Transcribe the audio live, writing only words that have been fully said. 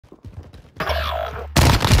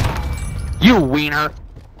You wiener.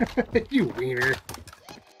 You wiener.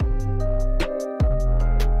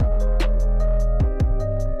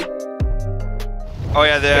 Oh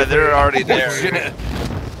yeah, they're already there. Shit.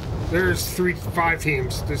 There's 5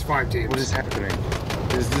 teams. There's 5 teams. What is happening?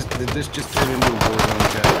 Did this just turn into a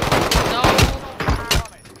Warzone chat?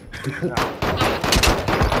 No.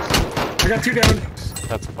 I got 2 down.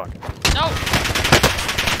 That's fucking. No.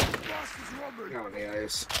 Oh, the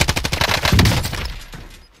ice.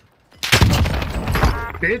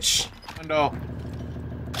 Bitch. Window.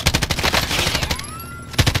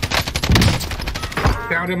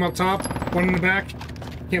 Downed him up top. 1 in the back.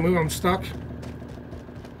 Can't move. I'm stuck.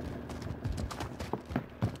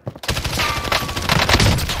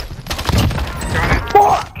 Got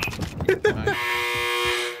it. Nice.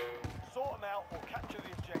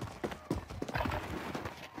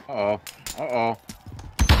 Uh-oh. Uh-oh.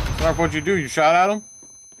 Mark, what'd you do? You shot at him?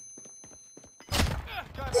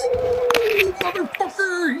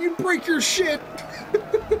 Motherfucker! You break your shit!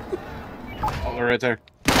 Oh, they're right there.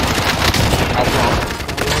 Out front.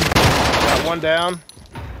 Got 1 down.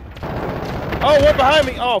 Oh, one behind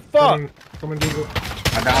me! Oh, fuck! Come on, Diesel.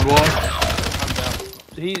 I downed 1. I'm down.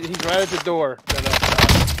 He's right at the door.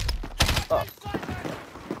 Oh.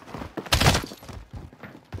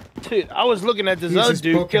 Dude, I was looking at this other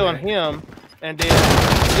dude killing him, and then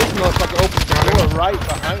this motherfucker opened the door right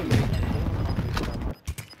behind me.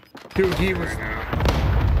 Dude, he was...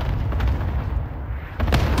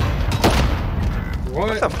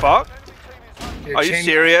 What the fuck? Are you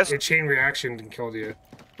serious? A chain reaction and killed you.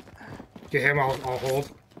 Get him, I'll hold.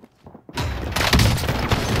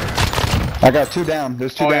 I got 2 down.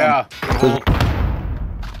 There's 2 down. Yeah.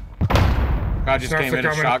 God just came in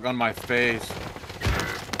and shotgun my face.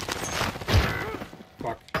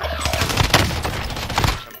 Fuck.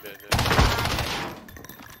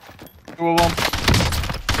 2 of them.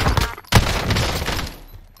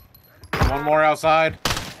 1 more outside.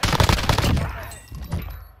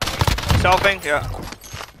 Selfing, yeah.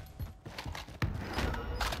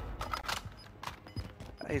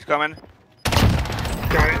 He's coming.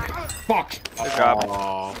 Got it. Fuck. Good job.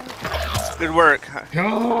 Good work.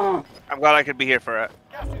 Oh. I'm glad I could be here for it.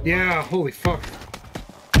 Yeah, holy fuck.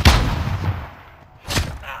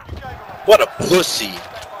 What a pussy.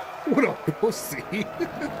 What a pussy.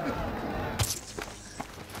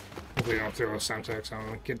 Hopefully I don't throw a Semtex on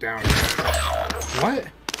him. Get down. What?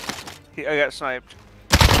 I got sniped.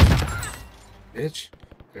 Bitch.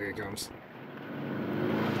 There he comes.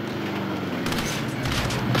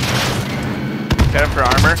 Got him for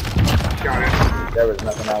armor. Got it. There was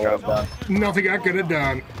nothing I would have done. Nothing I could have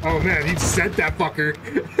done. Oh man, he sent that fucker.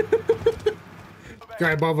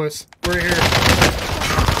 Guy above us. Right here.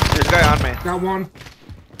 There's a guy on me. Got 1.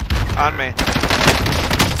 On me.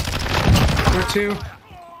 Got 2.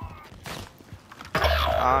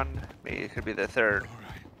 On me. It could be the 3rd.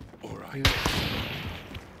 Alright.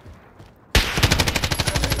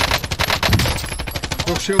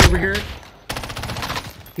 Broke shield over here.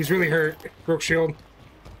 He's really hurt. Broke shield.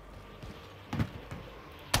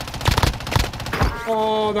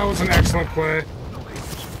 Oh, that was an excellent play.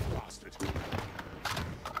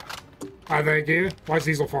 I thank you. Why is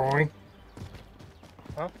Diesel following?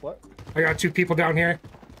 Huh? What? I got 2 people down here.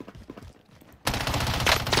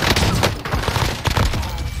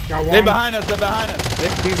 Got 1. They're behind us. They're behind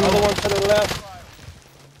us. Diesel. Other one to the left.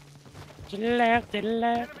 To the left, to the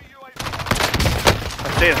left.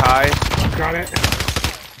 I'm staying high. Got it.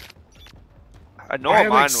 I know I I'm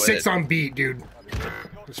have on like with 6 it. on beat, dude.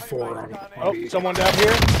 There's 4 on Oh, beat. someone down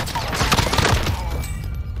here.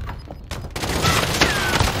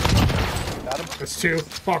 Got him. That's 2.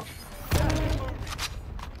 Fuck.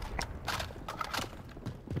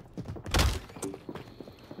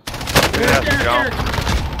 Eric.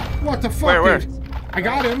 What the fuck, Where? dude? I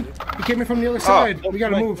got him. He came in from the other side. We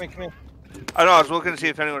gotta move. Come here. I know, I was looking to see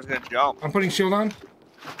if anyone's gonna jump. I'm putting shield on.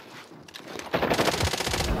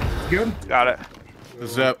 Good. Got it. The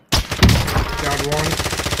zip. Down 1.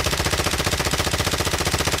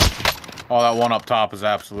 Oh, that one up top is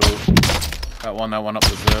absolute. That one up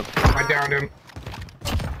the zip. I downed him.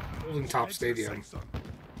 Holding top stadium.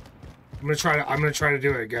 I'm gonna try to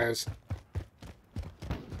do it, guys.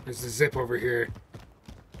 There's the zip over here.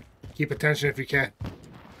 Keep attention if you can.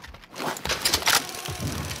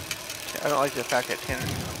 I don't like the fact that Tanner's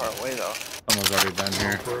so far away though. Someone's already been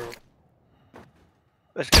here.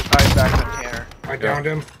 Let's get eyes back on Tanner. I downed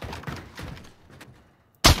him.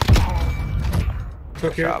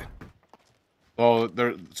 Took it. Job. Oh,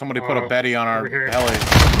 somebody put a Betty on our heli.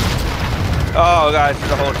 Oh, guys,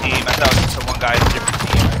 there's a whole team. I thought it was just the one guy in a different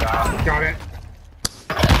team. Got it.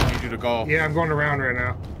 I need you to go. Yeah, I'm going around right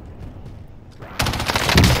now.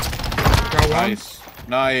 Got one. Nice.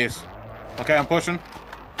 Nice. Okay, I'm pushing.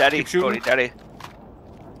 Daddy, Keep shooting. Cody, Daddy.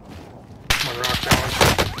 I'm on rock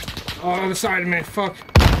challenge. Oh, other side of me. Fuck.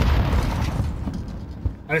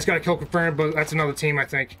 I just got a kill confirmed, but that's another team, I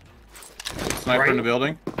think. Sniper in the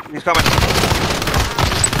building. He's coming.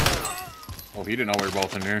 Oh, he didn't know we were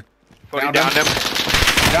both in here. Cody downed him.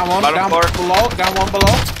 Down one, Bottom down floor. below, down one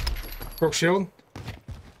below. Broke shield.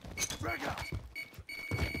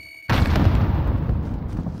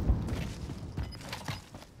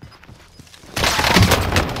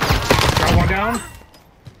 Got one down.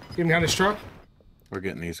 Get him behind this truck. We're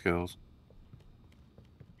getting these kills.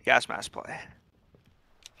 Gas mask play.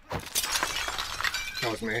 That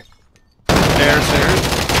was me. Stairs.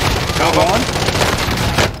 Got one.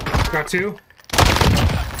 Got two.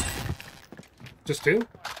 Just two? You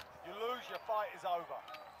lose, your fight is over.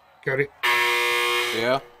 Cody.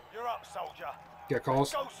 Yeah. You're up, soldier. Get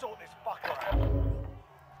calls. Go sort this fucker out.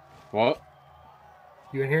 What?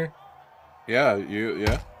 You in here? Yeah,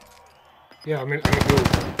 yeah. Yeah, I'm in blue.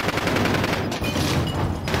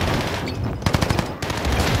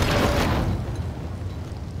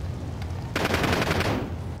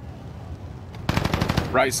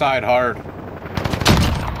 Right side hard.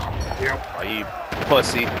 Yep. Oh, you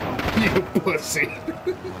pussy. You pussy.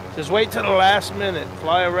 Just wait till the last minute.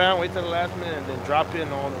 Fly around, wait till the last minute, and then drop in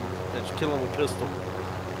on them and just kill them with pistol.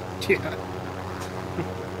 Yeah.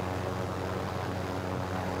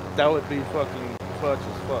 That would be fucking clutch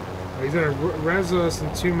as fuck. He's gonna res us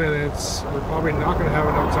in 2 minutes. We're probably not gonna have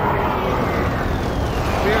enough time to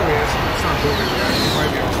yeah, he is. It's not moving yet. He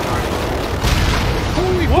might be on time.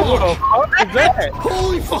 Holy What fuck! the fuck is that?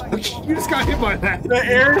 Holy fuck! You just got hit by that. The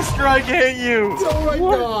airstrike hit you. Oh my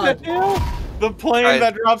god! The hell? The plane Guys,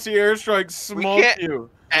 that drops the airstrike smoked can't- you.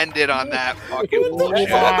 End it on that fucking bullshit.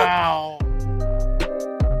 Wow.